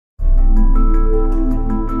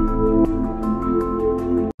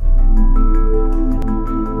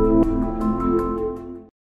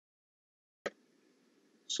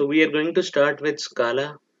So we are going to start with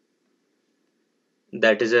Scala.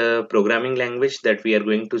 That is a programming language that we are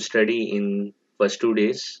going to study in first 2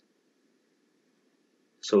 days.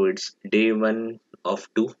 So it's day one of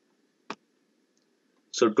two.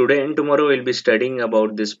 So today and tomorrow we'll be studying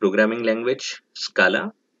about this programming language,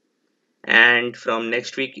 Scala. And from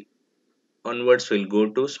next week onwards we'll go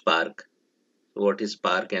to Spark. What is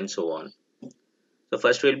Spark and so on. So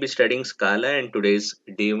first we'll be studying Scala and today's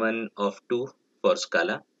day one of two for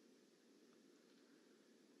Scala.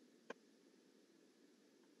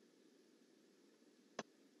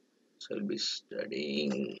 So we'll be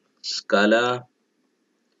studying Scala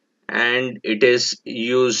and it is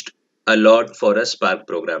used a lot for a Spark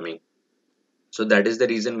programming. So that is the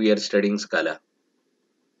reason we are studying Scala.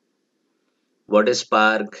 What is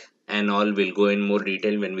Spark and all will go in more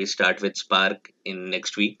detail when we start with Spark in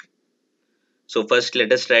next week. So first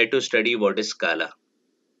let us try to study what is Scala.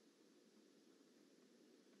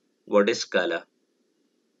 What is Scala?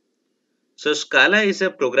 So Scala is a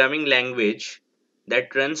programming language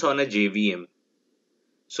that runs on a JVM.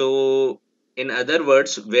 So in other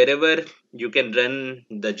words, wherever you can run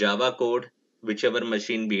the Java code, whichever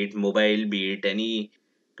machine, be it mobile, be it any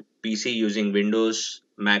PC using Windows,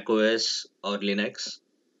 Mac OS or Linux,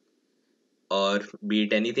 or be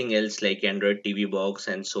it anything else like Android TV box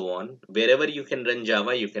and so on, wherever you can run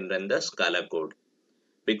Java, you can run the Scala code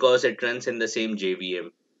because it runs in the same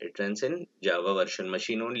JVM. It runs in Java version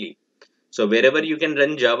machine only. So wherever you can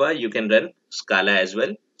run Java, you can run Scala as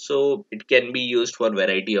well. So it can be used for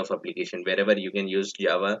variety of application. Wherever you can use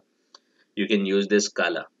Java, you can use this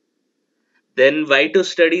Scala. Then why to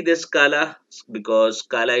study this Scala? Because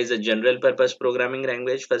Scala is a general purpose programming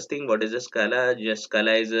language. First thing, what is a Scala? Just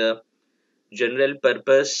Scala is a general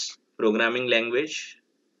purpose programming language.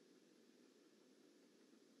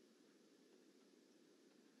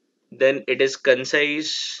 Then it is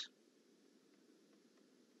concise,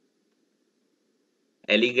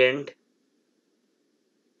 elegant,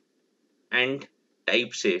 and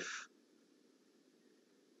type safe.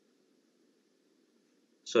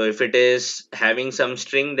 So if it is having some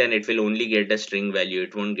string, then it will only get a string value.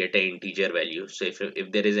 It won't get an integer value. So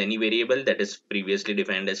if there is any variable that is previously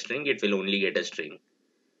defined as string, it will only get a string.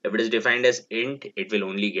 If it is defined as int, it will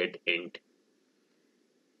only get int.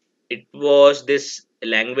 This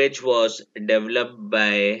language was developed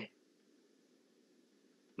by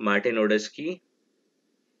Martin Odersky,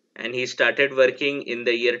 and he started working in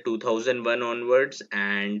the year 2001 onwards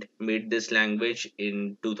and made this language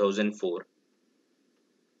in 2004.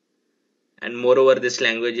 And moreover, this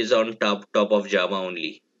language is on top of Java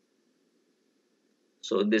only.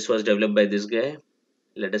 So this was developed by this guy.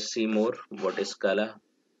 Let us see more. What is Scala?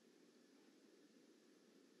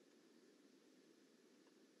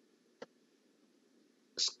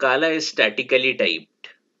 Scala is statically typed.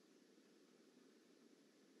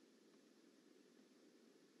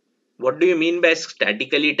 What do you mean by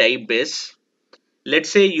statically typed is,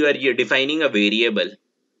 let's say you're defining a variable.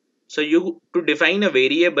 So you to define a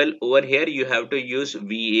variable over here, you have to use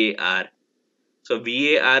var. So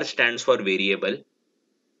var stands for variable.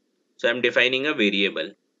 So I'm defining a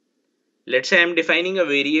variable. Let's say I'm defining a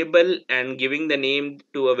variable and giving the name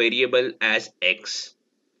to a variable as x.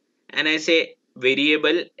 And I say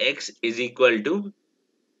variable x is equal to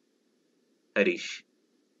Harish.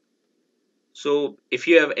 So if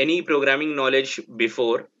you have any programming knowledge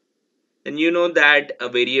before, then you know that a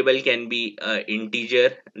variable can be an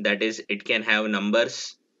integer, that is, it can have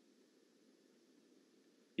numbers.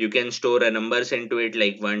 You can store a numbers into it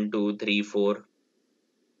like 1, 2, 3, 4.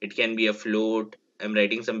 It can be a float. I'm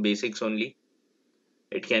writing some basics only.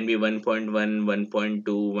 It can be 1.1, 1.2,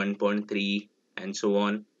 1.3, and so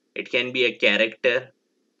on. It can be a character,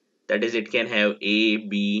 that is, it can have A,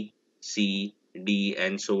 B, C, D,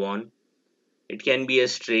 and so on. It can be a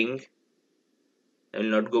string. I will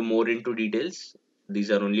not go more into details. These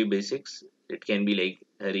are only basics. It can be like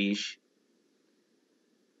Harish,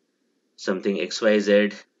 something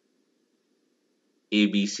XYZ,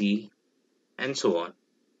 ABC, and so on.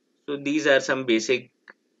 So these are some basic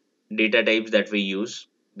data types that we use.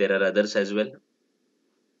 There are others as well.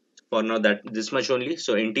 For now, that this much only.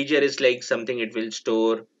 So integer is like something it will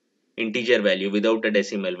store integer value without a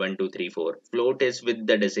decimal 1, 2, 3, 4. Float is with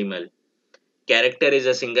the decimal. Character is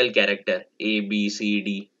a single character A, B, C,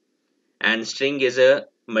 D, and string is a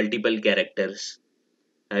multiple characters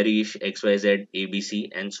Harish, XYZ,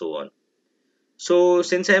 ABC, and so on. So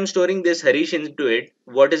since I am storing this Harish into it,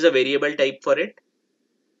 what is the variable type for it?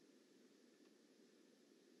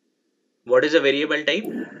 What is the variable type?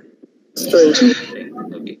 String.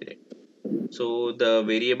 Okay, great. So the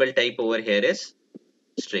variable type over here is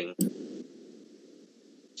string.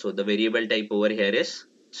 So the variable type over here is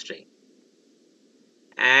string.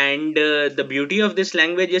 And the beauty of this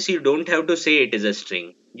language is you don't have to say it is a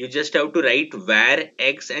string. You just have to write var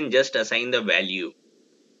x and just assign the value.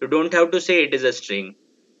 You don't have to say it is a string.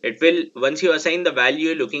 It will, once you assign the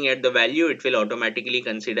value, looking at the value, it will automatically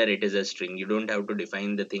consider it is a string. You don't have to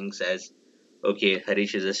define the things as, okay,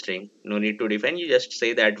 Harish is a string. No need to define. You just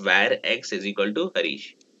say that var x is equal to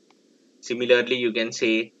Harish. Similarly, you can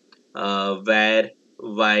say var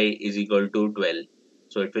y is equal to 12.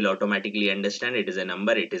 So it will automatically understand it is a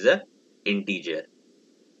number, it is a integer.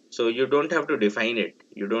 So you don't have to define it.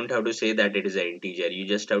 You don't have to say that it is an integer. You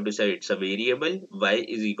just have to say it's a variable, y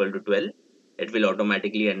is equal to 12. It will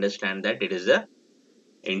automatically understand that it is a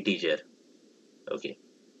integer. Okay.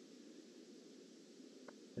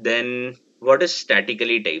 Then what is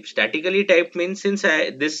statically typed? Statically typed means since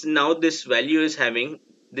this value is having,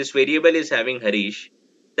 this variable is having Harish,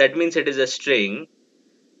 that means it is a string.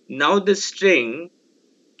 Now this string,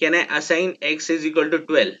 can I assign x is equal to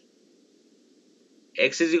 12?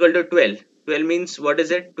 X is equal to 12. 12 means what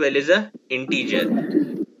is it? 12 is a integer.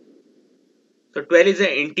 So 12 is an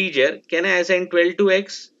integer. Can I assign 12 to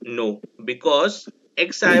x? No, because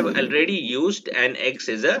x I have already used and x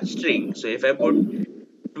is a string. So if I put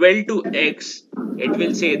 12 to x, it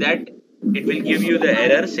will say that, it will give you the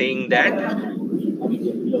error saying that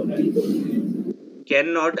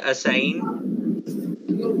cannot assign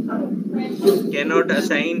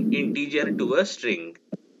integer to a string.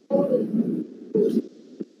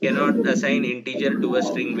 Cannot assign integer to a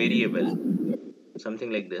string variable.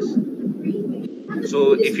 Something like this.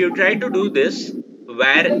 So if you try to do this,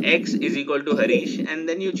 where x is equal to Harish and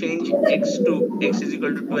then you change x to x is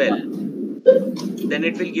equal to 12, then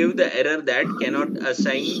it will give the error that cannot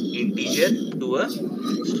assign integer to a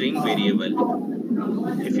string variable.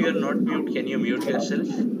 If you are not mute, can you mute yourself?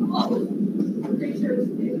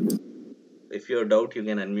 If you have doubt, you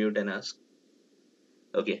can unmute and ask.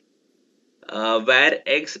 Okay. Where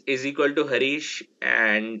x is equal to Harish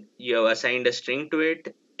and you have assigned a string to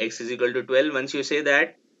it, x is equal to 12. Once you say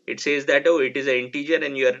that, it says that, oh, it is an integer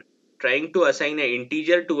and you are trying to assign an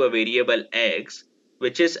integer to a variable x,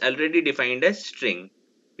 which is already defined as string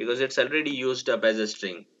because it's already used up as a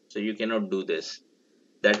string. So you cannot do this.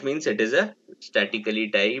 That means it is a statically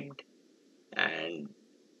typed and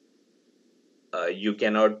you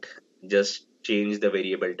cannot just change the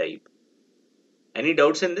variable type. Any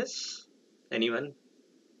doubts in this? Anyone?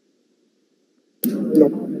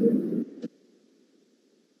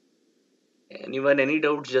 Anyone, any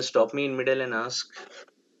doubts? Just stop me in middle and ask.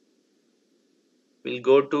 We'll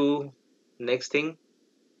go to next thing.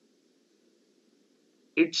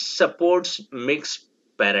 It supports mixed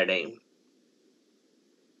paradigm.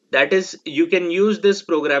 That is, you can use this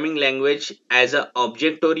programming language as a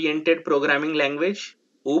object oriented programming language.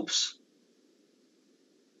 Oops.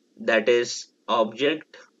 That is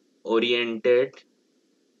object oriented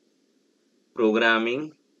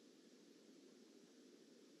programming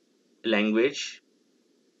language.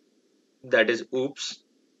 That is oops.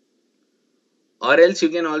 Or else you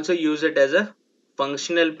can also use it as a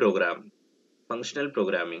functional programming.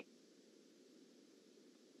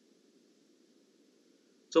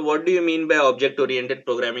 So what do you mean by object oriented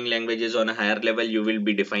programming languages? On a higher level, you will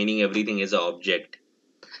be defining everything as an object,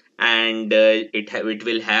 and it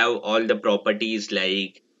will have all the properties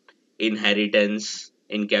like inheritance,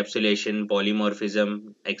 encapsulation,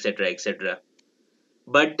 polymorphism, etc., etc.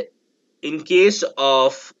 But in case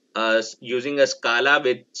of us using a Scala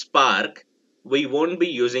with Spark, we won't be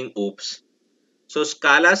using oops. So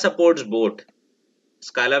Scala supports both.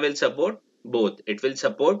 Scala will support both. It will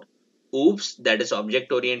support OOPS, that is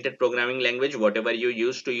object oriented programming language, whatever you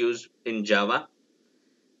used to use in Java.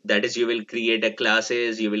 That is, you will create a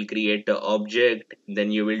classes, you will create an object,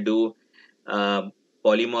 then you will do uh,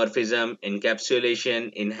 polymorphism,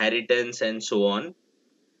 encapsulation, inheritance, and so on.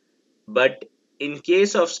 But in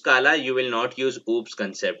case of Scala, you will not use OOPS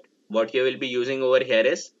concept. What you will be using over here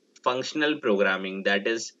is functional programming. That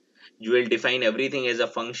is, you will define everything as a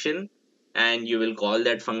function and you will call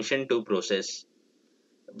that function to process.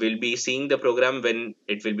 We'll be seeing the program when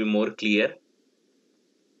it will be more clear.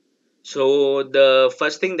 So the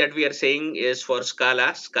first thing that we are saying is for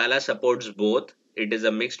Scala, Scala supports both. It is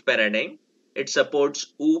a mixed paradigm. It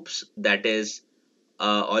supports OOPS, that is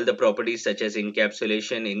all the properties such as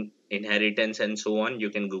encapsulation, inheritance, and so on. You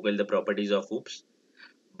can Google the properties of OOPS.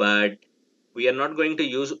 But we are not going to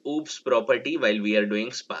use OOPS property while we are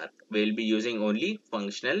doing Spark. We'll be using only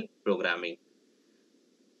functional programming.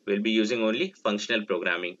 We'll be using only functional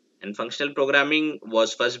programming. And functional programming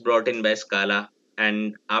was first brought in by Scala.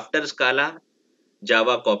 And after Scala,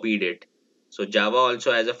 Java copied it. So Java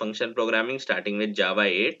also has a functional programming starting with Java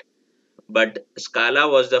 8, but Scala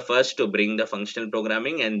was the first to bring the functional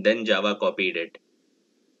programming and then Java copied it.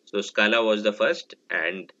 So Scala was the first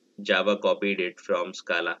and Java copied it from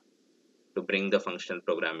Scala to bring the functional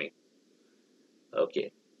programming.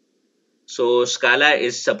 Okay. So Scala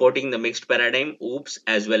is supporting the mixed paradigm, OOPS,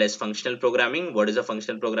 as well as functional programming. What is a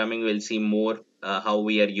functional programming? We'll see more how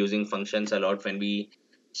we are using functions a lot when we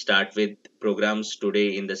start with programs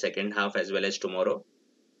today in the second half as well as tomorrow.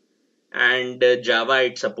 And Java,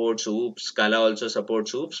 it supports OOPS. Scala also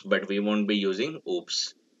supports OOPS, but we won't be using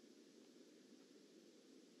OOPS.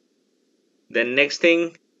 Then next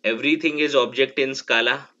thing, everything is object in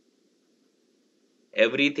Scala.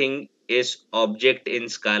 Everything is object in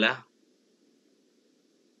Scala.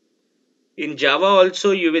 In Java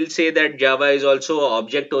also, you will say that Java is also a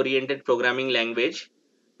object-oriented programming language,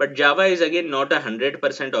 but Java is again not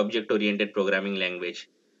 100% object-oriented programming language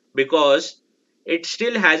because it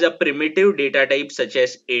still has a primitive data type such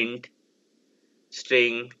as int,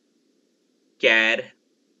 string, char,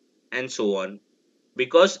 and so on.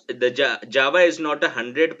 Because the Java is not a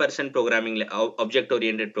 100% programming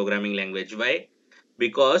object-oriented programming language. Why?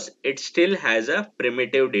 Because it still has a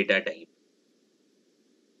primitive data type.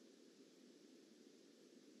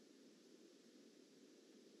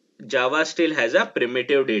 Java still has a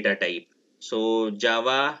primitive data type. So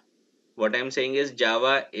Java, what I'm saying is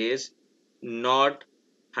Java is not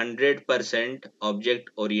 100%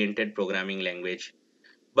 object oriented programming language,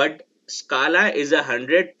 but Scala is a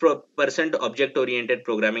 100% object oriented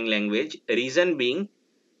programming language. Reason being,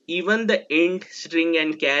 even the int, string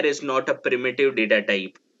and char is not a primitive data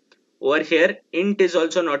type. Over here, int is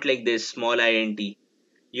also not like this small int.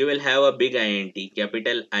 You will have a big int,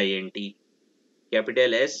 capital int,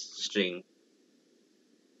 capital S, string,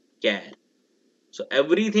 char. So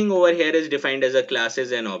everything over here is defined as a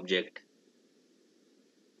classes and object.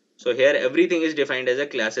 So here everything is defined as a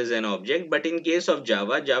classes and object. But in case of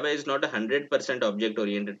Java, Java is not a 100% object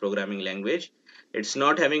oriented programming language. It's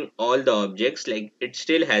not having all the objects, like it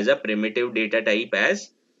still has a primitive data type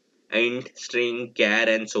as int, string, char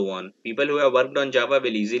and so on. People who have worked on Java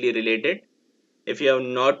will easily relate it. If you have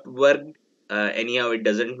not worked, anyhow it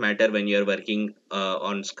doesn't matter when you are working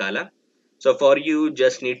on Scala. So for you,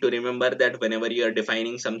 just need to remember that whenever you are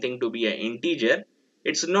defining something to be an integer,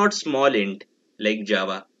 it's not small int like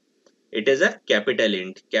Java. It is a capital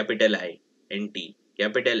int, capital I, int,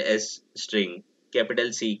 capital S, string,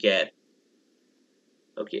 capital C, char.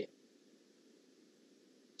 Okay.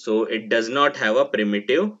 So it does not have a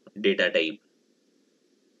primitive data type.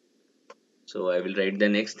 So I will write the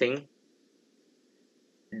next thing.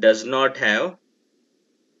 Does not have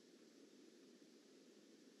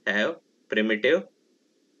primitive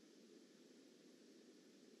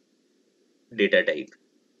data type.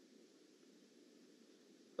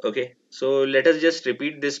 Okay, so let us just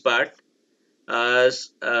repeat this part. I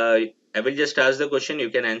will just ask the question, you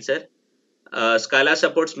can answer. Scala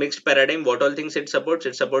supports mixed paradigm. What all things it supports?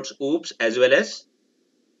 It supports OOPS as well as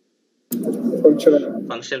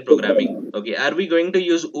functional programming. Okay, are we going to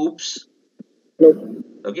use OOPS? No.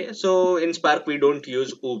 Okay, so in Spark we don't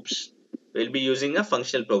use OOPS. We'll be using a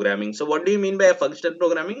functional programming. So what do you mean by a functional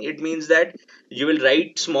programming? It means that you will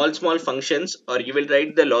write small functions, or you will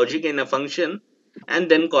write the logic in a function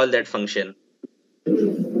and then call that function.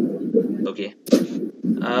 Okay.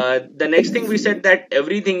 The next thing we said that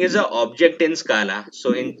everything is a object in Scala.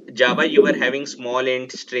 So in Java you were having small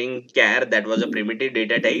int, string, char, that was a primitive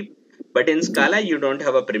data type. But in Scala you don't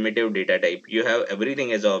have a primitive data type. You have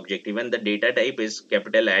everything as an object. Even the data type is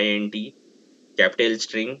capital INT, capital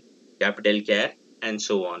string, capital char, and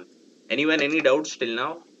so on. Anyone any doubts till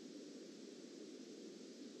now?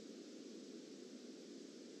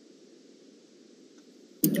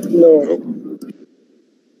 No.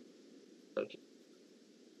 Okay.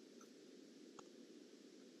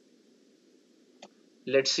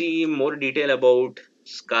 Let's see more detail about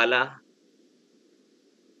Scala.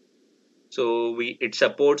 So it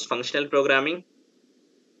supports functional programming.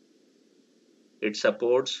 It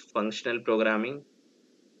supports functional programming.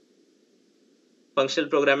 Functional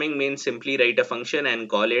programming means simply write a function and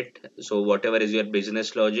call it. So whatever is your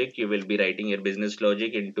business logic, you will be writing your business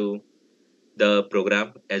logic into the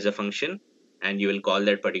program as a function, and you will call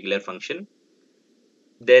that particular function.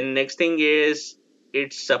 Then next thing is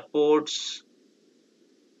it supports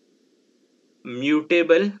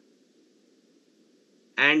mutable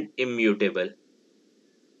and immutable.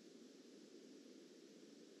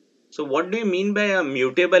 So what do you mean by a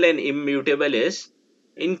mutable and immutable is,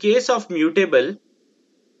 in case of mutable,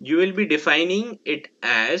 you will be defining it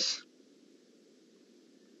as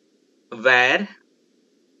var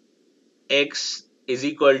x is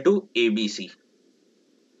equal to ABC.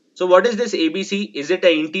 So what is this ABC? Is it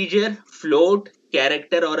an integer, float,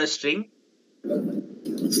 character, or a string?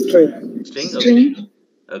 String. String, okay. String.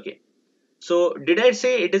 Okay. So did I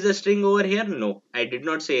say it is a string over here? No, I did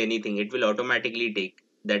not say anything. It will automatically take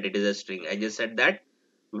that it is a string. I just said that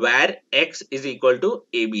where x is equal to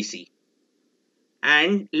ABC.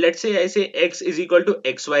 And let's say I say x is equal to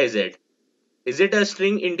XYZ. Is it a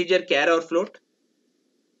string, integer, char, or float?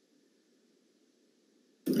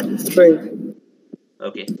 String.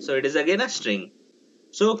 Okay, so it is again a string.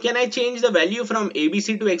 So can I change the value from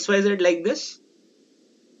ABC to XYZ like this?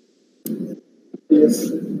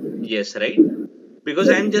 Yes. Yes, right? Because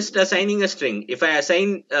I am just assigning a string. If I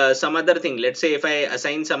assign some other thing, let's say if I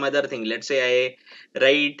assign some other thing, let's say I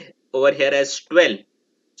write over here as 12.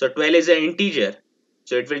 So 12 is an integer.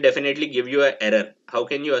 So it will definitely give you an error. How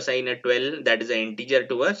can you assign a 12 that is an integer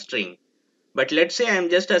to a string? But let's say I am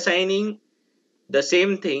just assigning the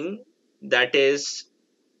same thing that is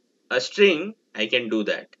a string, I can do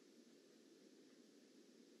that.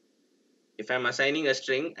 If I'm assigning a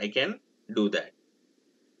string, I can do that.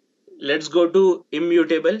 Let's go to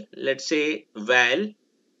immutable. Let's say val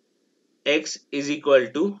x is equal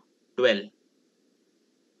to 12.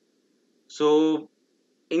 So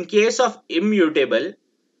in case of immutable,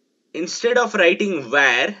 instead of writing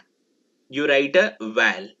var, you write a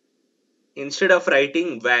val. Instead of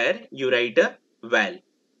writing var, you write a val.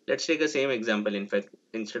 Let's take the same example. In fact,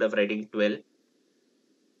 instead of writing 12,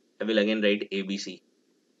 I will again write ABC.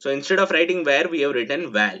 So instead of writing var, we have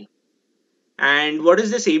written val. And what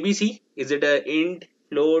is this ABC? Is it a int,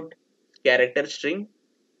 float, character, string?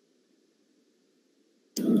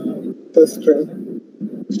 The string.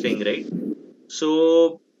 String, right?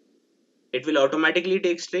 So it will automatically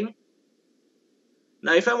take string.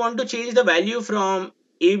 Now if I want to change the value from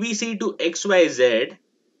ABC to XYZ,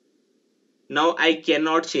 now I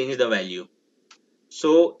cannot change the value.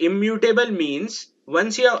 So immutable means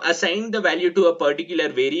once you have assigned the value to a particular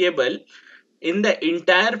variable, in the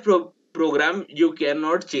entire program you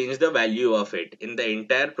cannot change the value of it. In the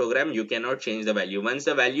entire program you cannot change the value. Once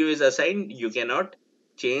the value is assigned, you cannot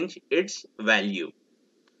change its value.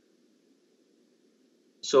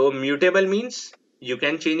 So mutable means you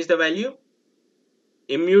can change the value.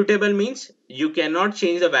 Immutable means you cannot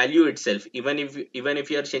change the value itself. Even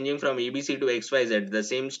if you are changing from ABC to XYZ, the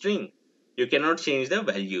same string, you cannot change the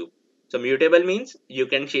value. So mutable means you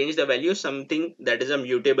can change the value, something that is a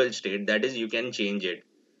mutable state, that is you can change it.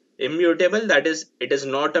 Immutable, that is it is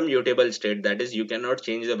not a mutable state, that is you cannot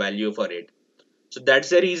change the value for it. So that's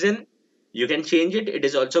the reason you can change it. It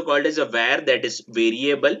is also called as a var, that is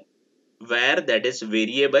variable. Var, that is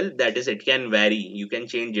variable, that is it can vary, you can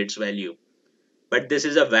change its value. But this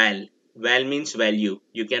is a val. Val means value.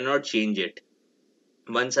 You cannot change it.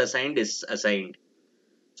 Once assigned is assigned.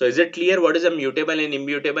 So is it clear what is a mutable and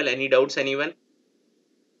immutable? Any doubts, anyone?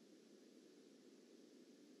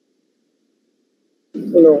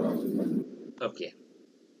 No. Okay.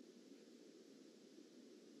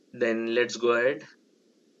 Then let's go ahead.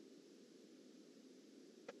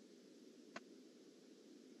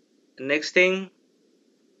 Next thing,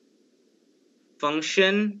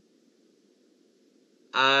 function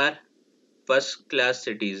are first class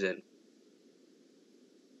citizen.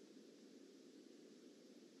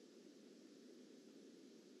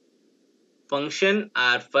 Function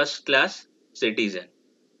are first class citizen.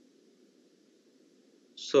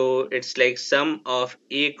 So it's like sum of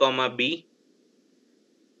a comma b.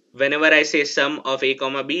 Whenever I say sum of a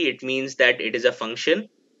comma b, it means that it is a function.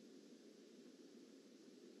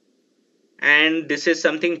 And this is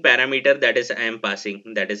something parameter, that is I am passing,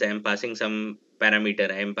 that is I am passing some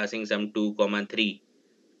parameter, I am passing some 2 comma 3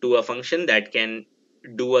 to a function that can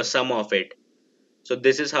do a sum of it. So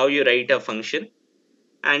this is how you write a function.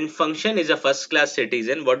 And function is a first class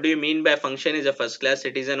citizen. What do you mean by function is a first class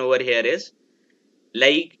citizen? Over here is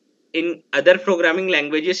like in other programming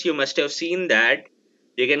languages, you must have seen that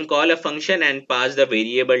you can call a function and pass the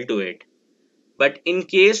variable to it. But in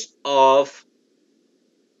case of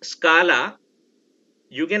Scala,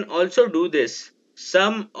 you can also do this,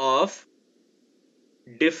 sum of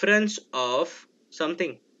difference of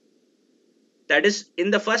something. That is, in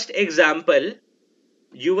the first example,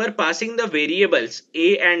 you were passing the variables.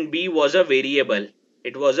 A and B was a variable.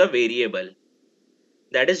 It was a variable.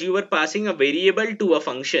 That is, you were passing a variable to a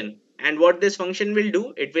function. And what this function will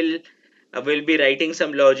do, it will be writing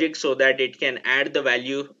some logic so that it can add the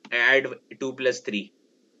value, add 2 plus 3.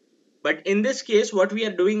 But in this case, what we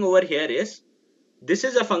are doing over here is, this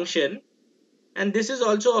is a function and this is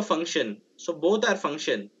also a function. So both are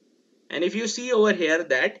function. And if you see over here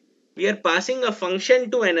that We are passing a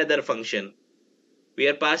function to another function. We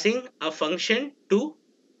are passing a function to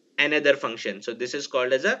another function. So this is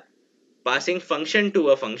called as a passing function to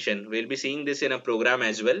a function. We'll be seeing this in a program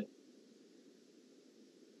as well.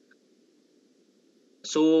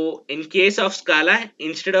 So in case of Scala,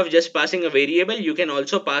 instead of just passing a variable, you can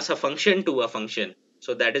also pass a function to a function.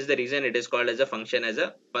 So that is the reason it is called as a function as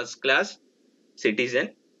a first class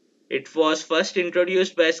citizen. It was first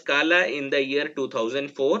introduced by Scala in the year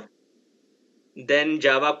 2004. Then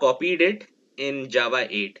Java copied it in Java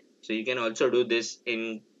 8. So you can also do this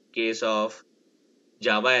in case of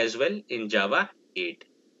Java as well in Java 8.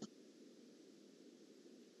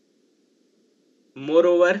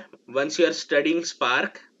 Moreover, once you are studying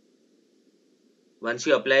Spark, once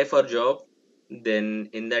you apply for job, then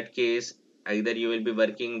in that case either you will be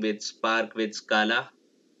working with Spark with Scala,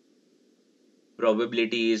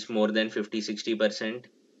 probability is more than 50-60%.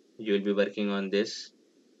 You will be working on this.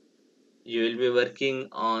 You will be working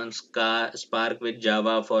on Spark with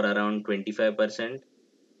Java for around 25%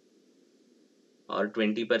 or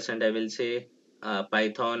 20%, I will say.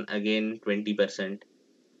 Python again 20%,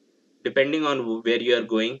 depending on where you are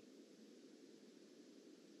going.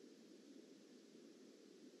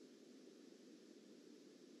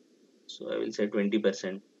 So I will say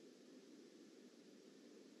 20%.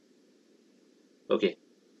 Okay.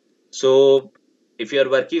 So if you are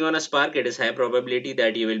working on a Spark, it is high probability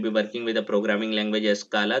that you will be working with a programming language as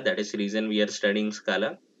Scala. That is the reason we are studying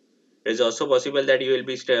Scala. It is also possible that you will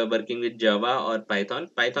be working with Java or Python.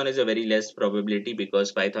 Python is a very less probability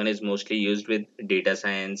because Python is mostly used with data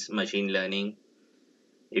science, machine learning.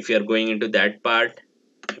 If you are going into that part,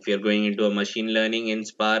 if you are going into a machine learning in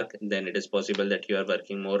Spark, then it is possible that you are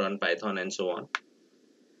working more on Python and so on.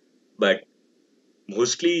 But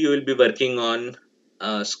mostly you will be working on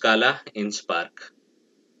Scala in Spark.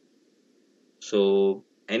 So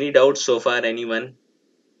any doubts so far, anyone?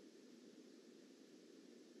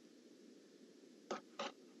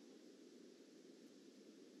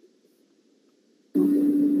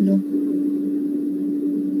 No.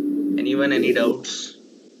 Anyone, any doubts?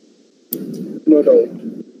 No doubt.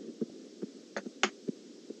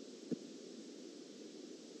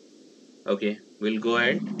 Okay, we'll go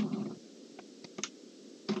ahead.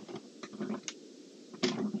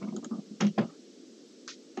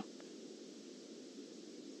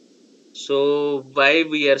 So why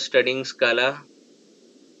we are studying Scala?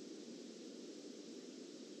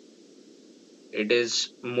 It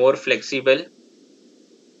is more flexible.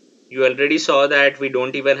 You already saw that we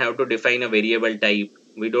don't even have to define a variable type.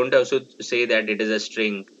 We don't also say that it is a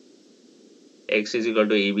string x is equal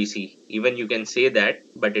to abc. Even you can say that,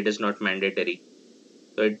 but it is not mandatory.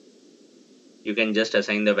 So you can just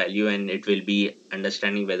assign the value and it will be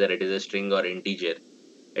understanding whether it is a string or integer.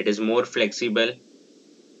 It is more flexible,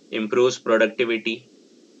 improves productivity.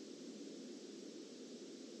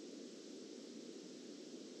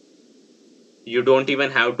 You don't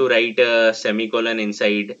even have to write a semicolon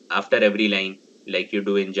inside after every line like you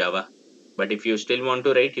do in Java. But if you still want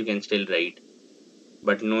to write, you can still write.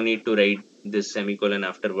 But no need to write this semicolon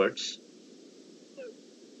afterwards.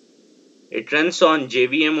 It runs on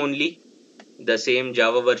JVM only, the same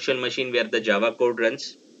Java virtual machine where the Java code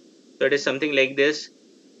runs. So it is something like this.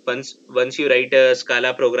 Once you write a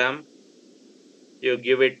Scala program, you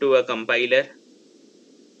give it to a compiler,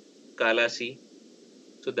 Scala C.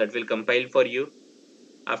 So that will compile for you.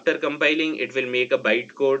 After compiling, it will make a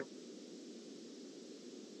bytecode.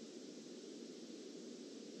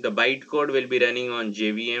 The bytecode will be running on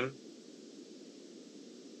JVM.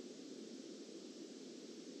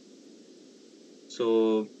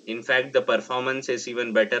 So in fact, the performance is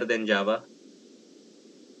even better than Java.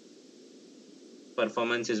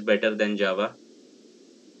 Performance is better than Java.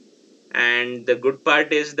 And the good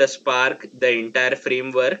part is the Spark, the entire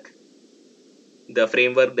framework, the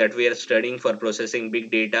framework that we are studying for processing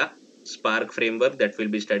big data, Spark framework that we'll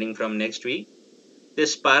be studying from next week.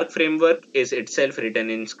 This Spark framework is itself written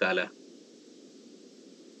in Scala.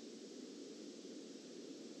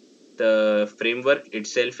 The framework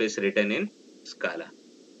itself is written in Scala.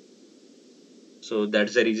 So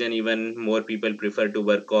that's the reason even more people prefer to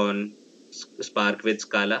work on Spark with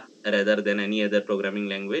Scala rather than any other programming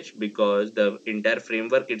language because the entire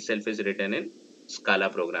framework itself is written in Scala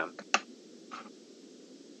program.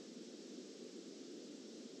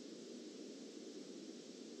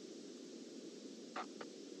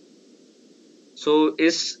 So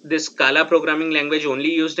is this Scala programming language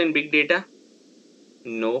only used in big data?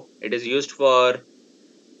 No, it is used for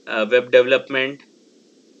web development,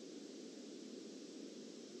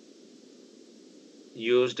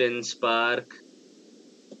 used in Spark,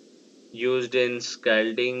 used in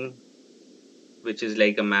scalding, which is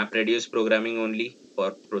like a map reduce programming only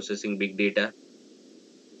for processing big data.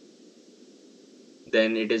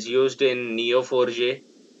 Then it is used in Neo4j,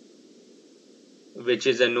 which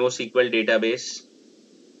is a NoSQL database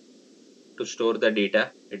to store the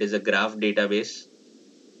data. It is a graph database.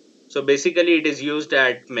 So basically it is used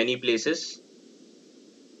at many places.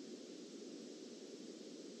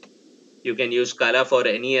 You can use Scala for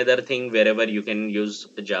any other thing wherever you can use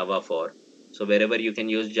Java for. So wherever you can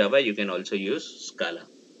use Java, you can also use Scala.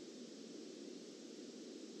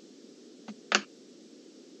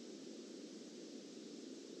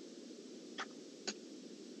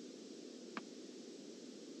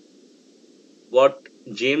 What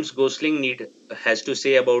James Gosling has to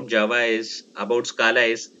say about Java is about Scala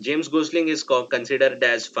is James Gosling is considered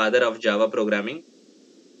as father of Java programming.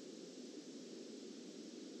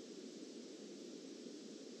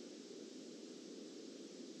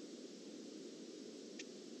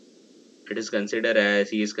 It is considered as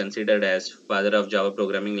he is considered as father of Java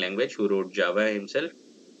programming language who wrote Java himself.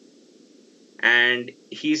 And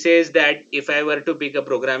he says that if I were to pick a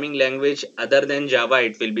programming language other than Java,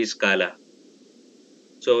 it will be Scala.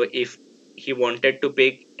 So if he wanted to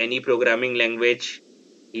pick any programming language,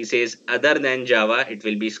 he says other than Java, it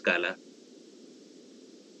will be Scala.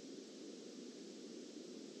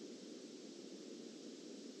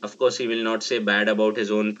 Of course, he will not say bad about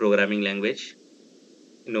his own programming language.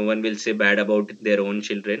 No one will say bad about their own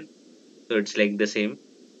children. So it's like the same.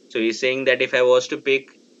 So he's saying that if I was to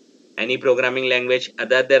pick any programming language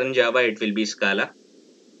other than Java, it will be Scala.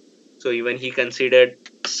 So even he considered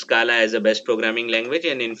Scala as the best programming language,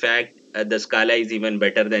 and in fact, the Scala is even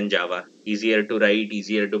better than Java. Easier to write,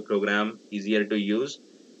 easier to program, easier to use,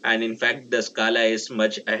 and in fact, the Scala is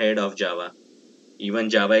much ahead of Java. Even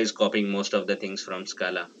Java is copying most of the things from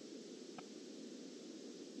Scala.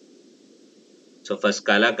 So first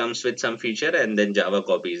Scala comes with some feature, and then Java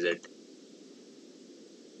copies it.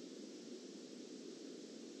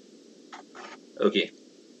 Okay.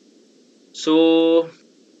 So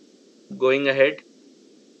going ahead,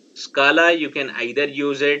 Scala you can either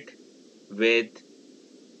use it with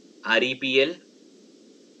REPL,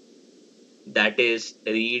 that is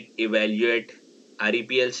read evaluate.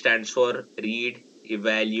 REPL stands for read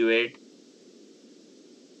evaluate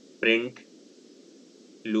print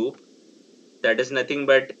loop. That is nothing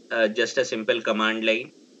but just a simple command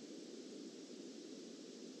line.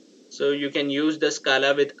 So you can use the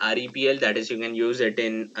Scala with REPL, that is you can use it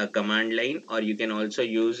in a command line, or you can also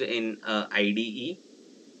use in IDE,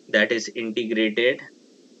 that is integrated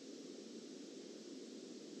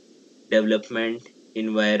development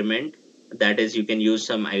environment. That is you can use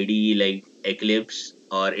some IDE like Eclipse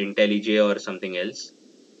or IntelliJ or something else.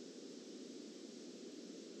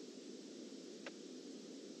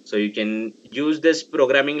 So you can use this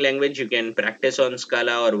programming language, you can practice on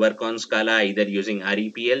Scala or work on Scala either using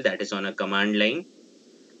REPL, that is on a command line,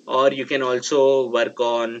 or you can also work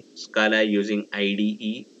on Scala using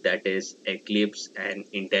IDE, that is Eclipse and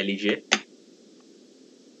IntelliJ.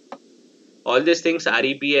 All these things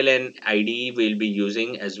REPL and IDE will be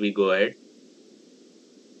using as we go ahead.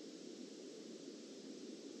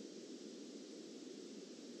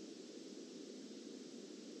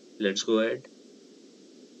 Let's go ahead.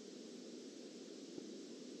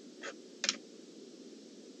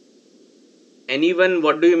 Anyone,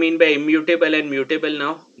 what do you mean by immutable and mutable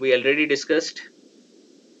now? We already discussed.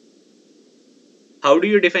 How do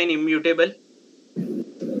you define immutable?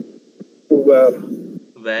 Well,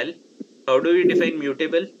 Well, how do you define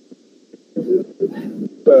mutable?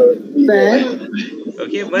 well,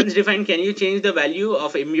 Okay, once defined, can you change the value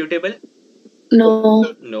of immutable?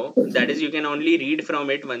 no, No, that is you can only read from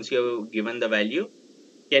it once you have given the value.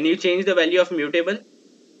 Can you change the value of mutable?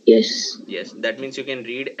 yes, Yes, that means you can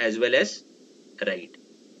read as well as write.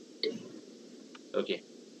 Okay,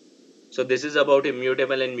 so this is about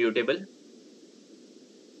immutable and mutable.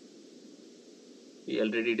 We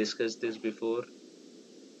already discussed this before.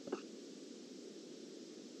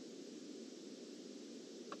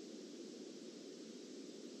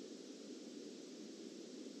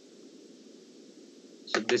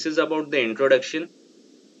 So this is about the introduction.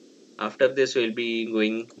 After this, we'll be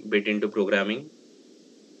going a bit into programming.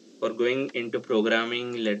 For going into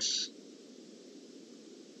programming, let's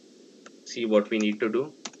see what we need to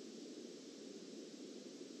do.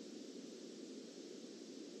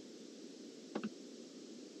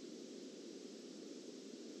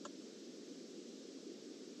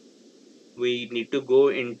 We need to go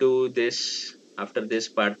into this after this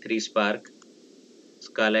part 3 Spark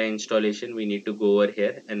Scala installation. We need to go over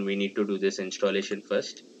here and we need to do this installation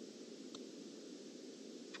first.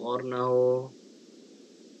 For now,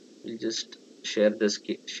 we'll just share this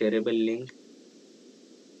shareable link.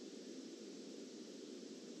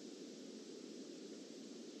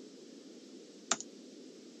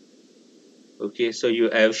 Okay, so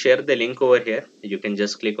I have shared the link over here. You can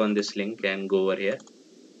just click on this link and go over here.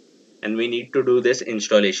 And we need to do this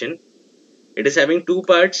installation. It is having two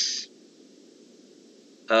parts.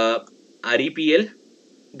 REPL,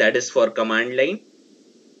 that is for command line,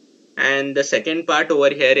 and the second part over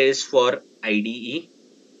here is for IDE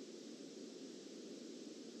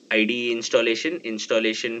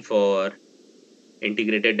installation for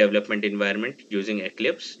integrated development environment using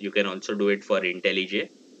Eclipse. You can also do it for IntelliJ.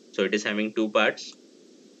 So it is having two parts,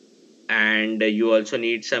 and you also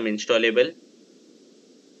need some installable.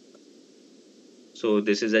 So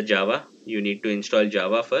this is a Java. You need to install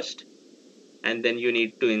Java first, and then you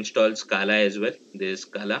need to install Scala as well. This is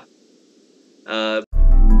Scala.